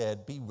Christ's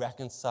stead, be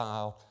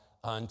reconciled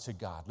unto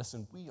God.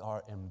 Listen, we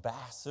are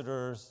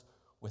ambassadors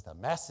with a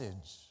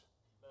message.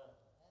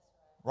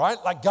 Right?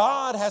 Like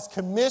God has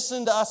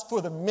commissioned us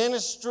for the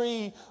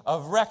ministry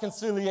of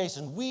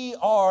reconciliation. We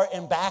are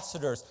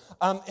ambassadors.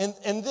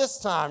 In this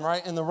time,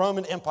 right, in the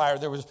Roman Empire,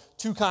 there was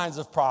two kinds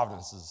of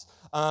provinces.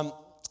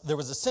 There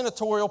was a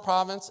senatorial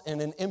province and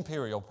an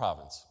imperial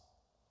province.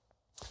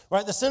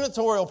 Right, the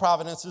senatorial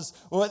provinces,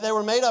 they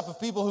were made up of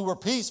people who were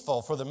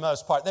peaceful for the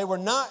most part. They were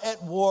not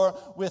at war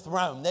with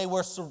Rome. They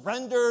were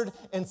surrendered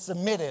and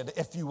submitted,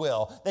 if you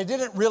will. They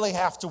didn't really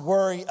have to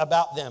worry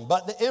about them.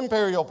 But the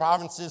imperial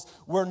provinces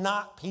were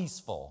not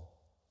peaceful.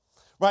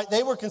 Right,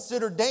 they were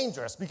considered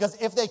dangerous because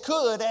if they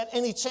could, at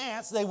any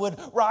chance, they would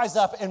rise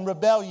up in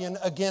rebellion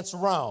against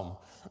Rome.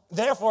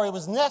 Therefore, it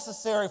was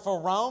necessary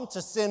for Rome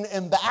to send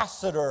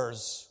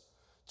ambassadors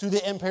to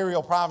the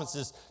imperial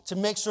provinces to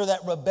make sure that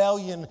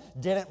rebellion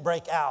didn't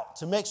break out,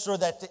 to make sure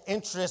that the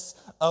interests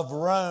of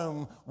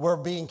Rome were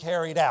being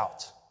carried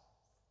out.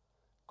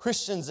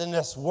 Christians in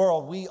this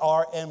world, we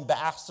are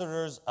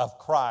ambassadors of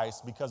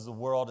Christ because the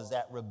world is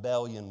at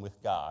rebellion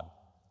with God.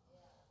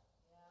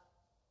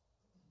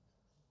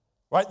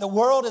 Right? The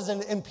world is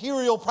an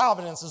imperial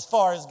providence as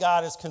far as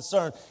God is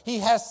concerned. He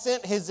has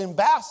sent his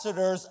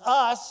ambassadors,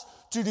 us,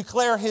 to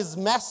declare his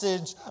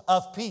message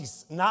of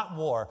peace, not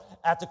war.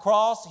 At the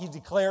cross, he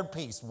declared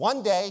peace.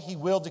 One day, he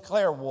will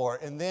declare war,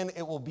 and then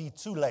it will be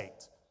too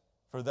late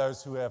for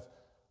those who have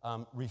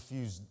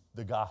refused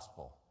the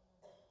gospel.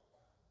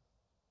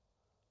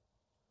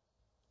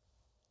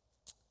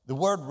 The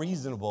word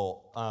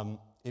reasonable,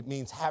 it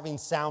means having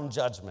sound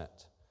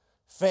judgment,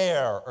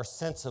 fair or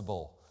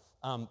sensible,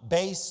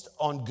 based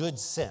on good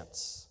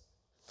sense,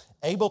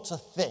 able to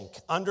think,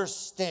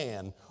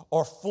 understand,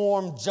 or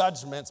form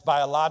judgments by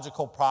a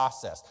logical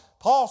process.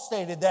 Paul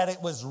stated that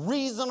it was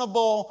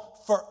reasonable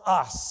for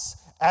us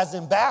as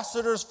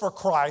ambassadors for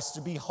Christ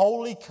to be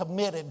wholly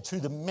committed to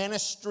the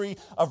ministry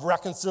of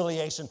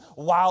reconciliation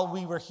while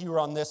we were here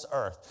on this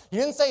earth. He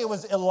didn't say it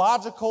was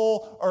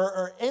illogical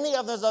or any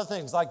of those other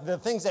things, like the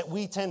things that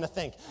we tend to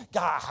think.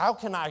 God, how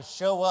can I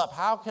show up?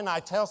 How can I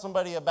tell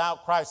somebody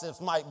about Christ?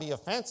 This might be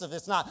offensive.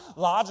 It's not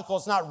logical.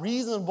 It's not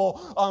reasonable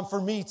for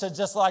me to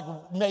just like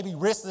maybe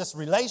risk this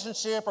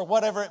relationship or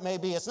whatever it may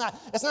be. It's not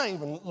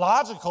even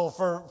logical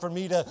for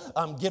me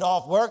to get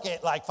off work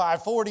at like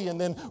 5:40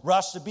 and then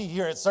rush to be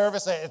here at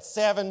service at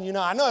 7. You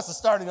know, I know it's the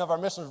starting of our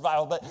mission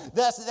revival, but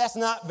that's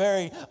not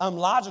very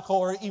logical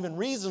or even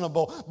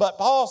reasonable. But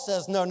Paul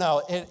says,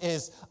 no, it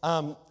is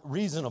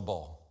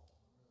reasonable.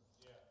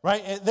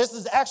 Right? This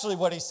is actually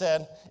what he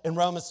said in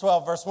Romans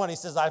 12, verse 1. He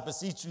says, I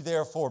beseech you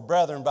therefore,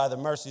 brethren, by the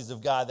mercies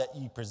of God, that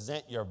ye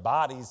present your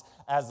bodies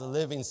as a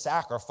living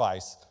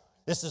sacrifice.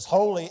 This is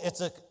holy,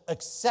 it's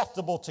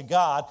acceptable to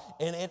God,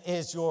 and it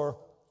is your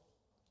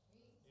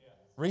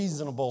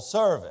reasonable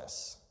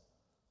service.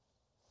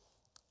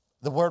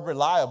 The word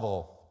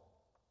reliable,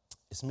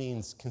 this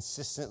means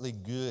consistently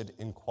good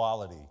in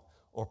quality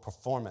or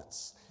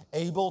performance,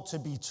 able to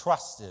be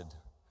trusted,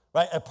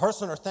 right? A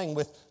person or thing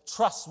with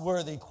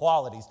trustworthy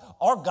qualities.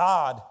 Our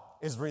God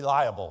is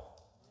reliable.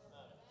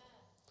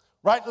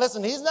 Right?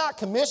 Listen, he's not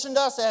commissioned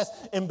us as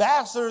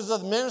ambassadors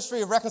of the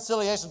ministry of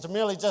reconciliation to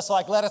merely just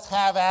like let us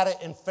have at it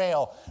and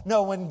fail.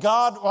 No, when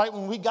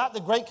we got the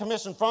Great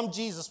Commission from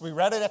Jesus, we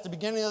read it at the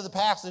beginning of the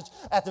passage.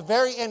 At the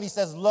very end, he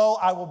says, lo,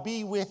 I will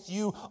be with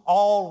you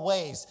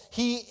always.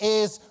 He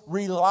is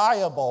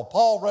reliable.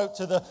 Paul wrote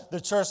to the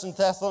church in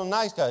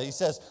Thessalonica. He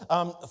says,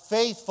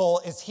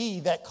 faithful is he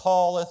that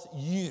calleth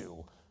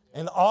you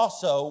and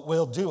also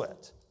will do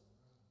it.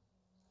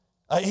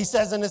 He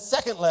says in his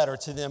second letter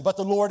to them, but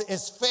the Lord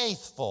is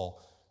faithful,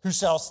 who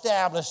shall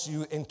establish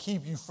you and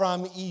keep you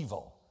from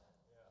evil.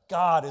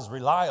 God is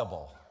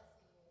reliable.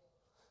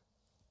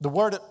 The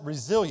word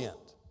resilient,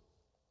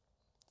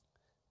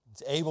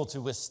 it's able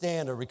to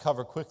withstand or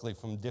recover quickly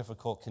from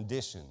difficult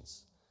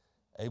conditions,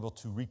 able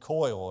to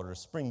recoil or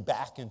spring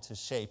back into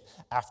shape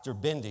after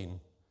bending,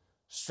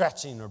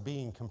 stretching, or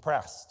being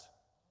compressed.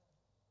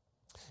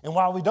 And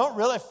while we don't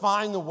really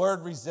find the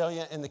word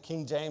resilient in the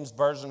King James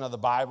Version of the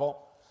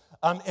Bible,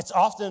 it's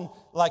often,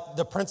 like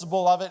the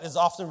principle of it is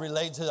often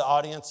relayed to the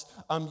audience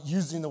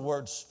using the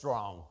word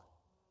strong.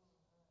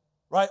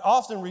 Right?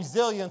 Often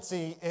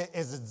resiliency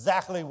is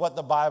exactly what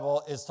the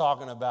Bible is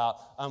talking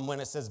about when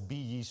it says be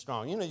ye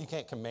strong. You know, you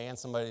can't command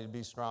somebody to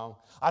be strong.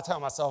 I tell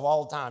myself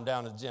all the time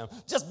down at the gym,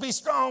 just be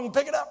strong,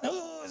 pick it up.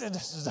 It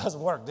just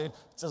doesn't work, dude.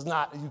 It's just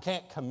not, you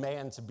can't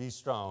command to be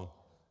strong.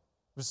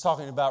 We're just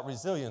talking about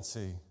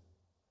resiliency.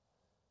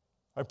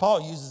 Right,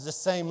 Paul uses the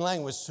same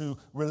language to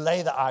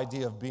relay the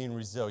idea of being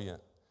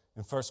resilient.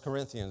 In 1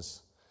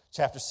 Corinthians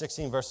chapter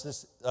 16,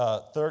 verse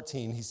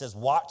 13, he says,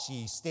 watch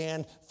ye,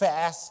 stand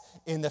fast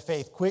in the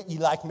faith. Quit ye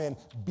like men.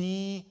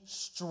 Be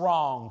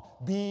strong.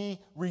 Be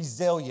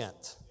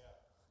resilient.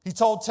 He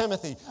told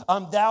Timothy,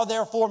 thou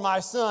therefore,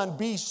 my son,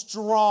 be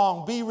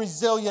strong, be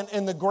resilient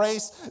in the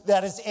grace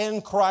that is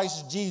in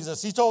Christ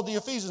Jesus. He told the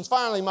Ephesians,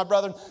 finally, my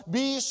brethren,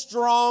 be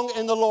strong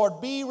in the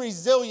Lord, be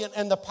resilient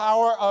in the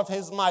power of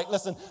his might.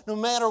 Listen, no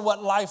matter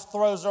what life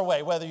throws our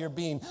way, whether you're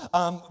being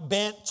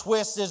bent,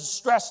 twisted,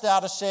 stretched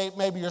out of shape,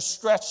 maybe you're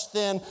stretched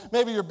thin,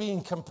 maybe you're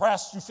being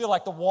compressed, you feel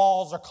like the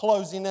walls are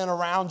closing in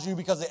around you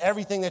because of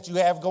everything that you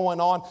have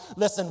going on.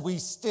 Listen, we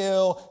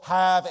still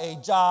have a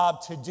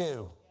job to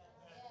do.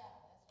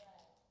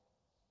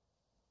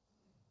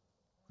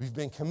 We've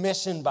been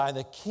commissioned by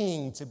the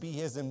King to be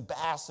his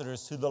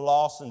ambassadors to the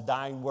lost and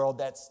dying world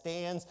that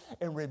stands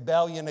in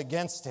rebellion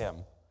against him.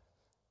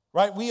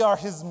 Right? We are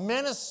his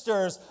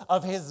ministers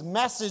of his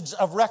message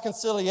of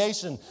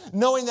reconciliation,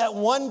 knowing that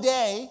one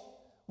day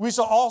we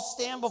shall all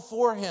stand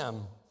before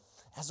him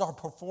as our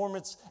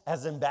performance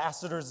as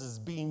ambassadors is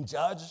being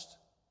judged.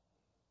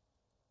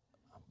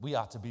 We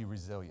ought to be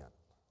resilient,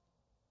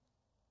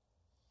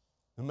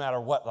 no matter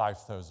what life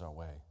throws our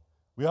way.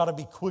 We ought to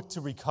be quick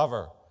to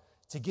recover,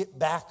 to get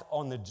back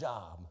on the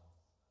job,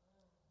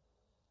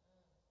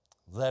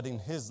 letting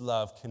his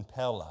love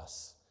compel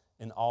us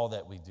in all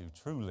that we do.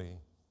 Truly,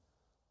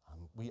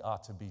 we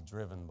ought to be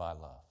driven by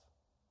love.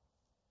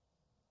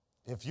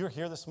 If you're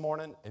here this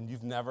morning and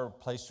you've never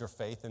placed your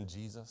faith in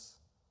Jesus,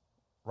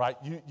 right?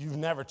 You've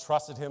never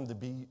trusted him to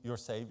be your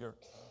Savior.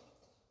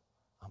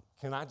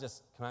 Can I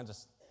just,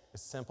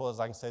 as simple as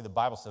I can say, the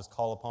Bible says,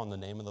 call upon the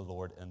name of the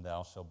Lord and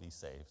thou shalt be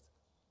saved.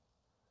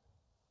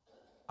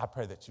 I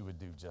pray that you would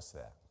do just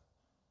that.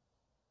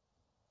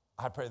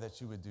 I pray that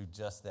you would do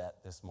just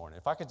that this morning.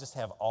 If I could just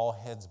have all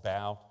heads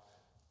bowed.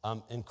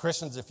 And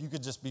Christians, if you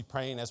could just be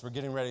praying as we're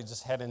getting ready to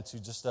just head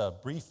into just a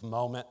brief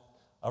moment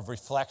of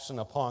reflection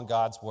upon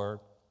God's word.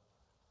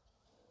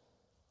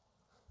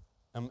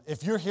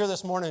 If you're here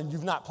this morning and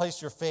you've not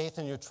placed your faith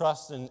and your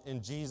trust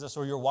in Jesus,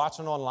 or you're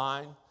watching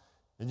online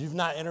and you've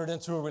not entered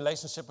into a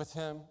relationship with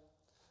him,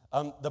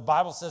 the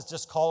Bible says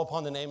just call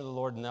upon the name of the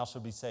Lord and thou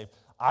shalt be saved.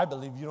 I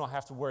believe you don't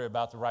have to worry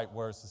about the right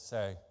words to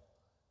say.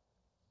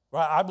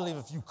 Right? I believe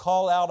if you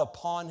call out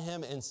upon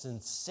him in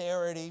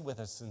sincerity, with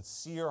a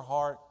sincere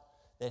heart,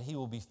 that he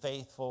will be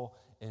faithful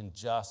and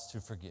just to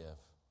forgive.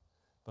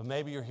 But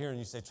maybe you're here and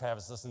you say,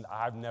 Travis, listen,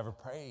 I've never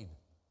prayed.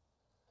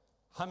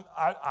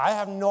 I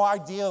have no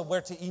idea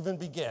where to even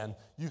begin.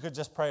 You could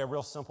just pray a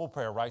real simple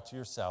prayer right to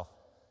yourself.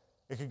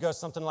 It could go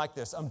something like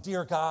this.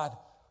 Dear God,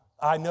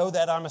 I know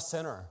that I'm a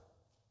sinner.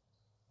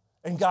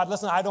 And God,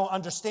 listen, I don't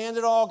understand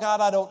it all.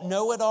 God, I don't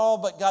know it all.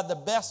 But God, the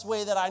best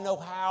way that I know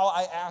how,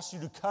 I ask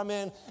you to come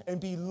in and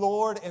be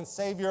Lord and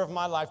Savior of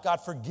my life. God,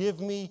 forgive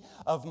me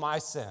of my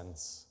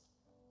sins.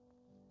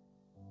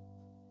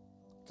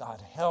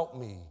 God, help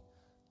me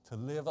to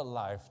live a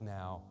life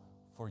now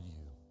for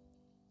you.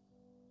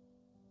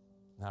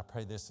 And I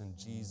pray this in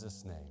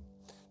Jesus' name.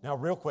 Now,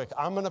 real quick,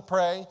 I'm going to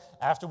pray.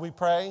 After we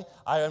pray,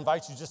 I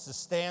invite you just to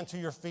stand to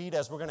your feet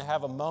as we're going to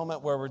have a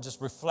moment where we're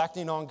just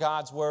reflecting on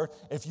God's word.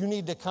 If you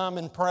need to come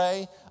and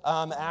pray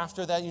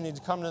after that, you need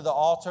to come to the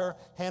altar,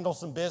 handle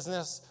some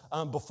business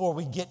before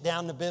we get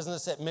down to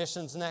business at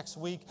missions next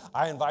week.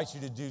 I invite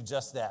you to do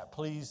just that.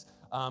 Please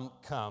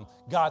come.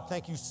 God,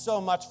 thank you so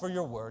much for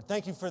your word.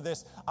 Thank you for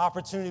this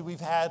opportunity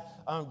we've had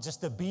just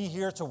to be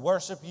here to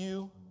worship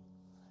you.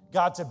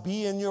 God, to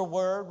be in your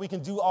word. We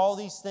can do all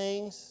these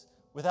things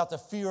without the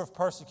fear of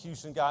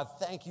persecution. God,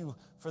 thank you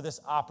for this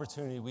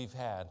opportunity we've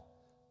had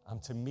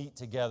to meet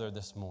together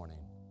this morning.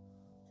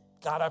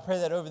 God, I pray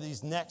that over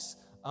these next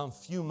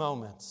few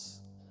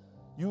moments,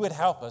 you would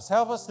help us.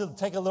 Help us to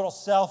take a little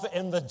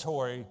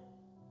self-inventory.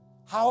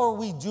 How are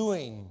we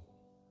doing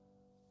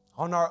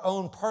on our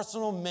own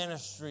personal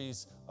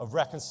ministries of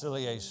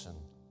reconciliation?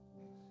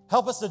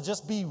 Help us to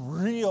just be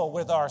real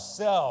with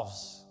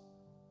ourselves.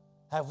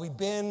 Have we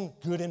been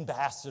good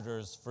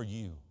ambassadors for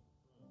you?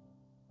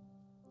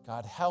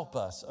 God, help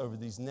us over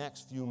these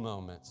next few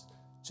moments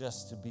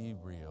just to be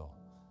real.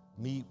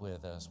 Meet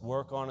with us.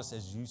 Work on us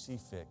as you see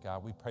fit.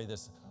 God, we pray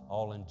this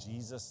all in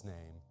Jesus' name.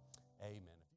 Amen.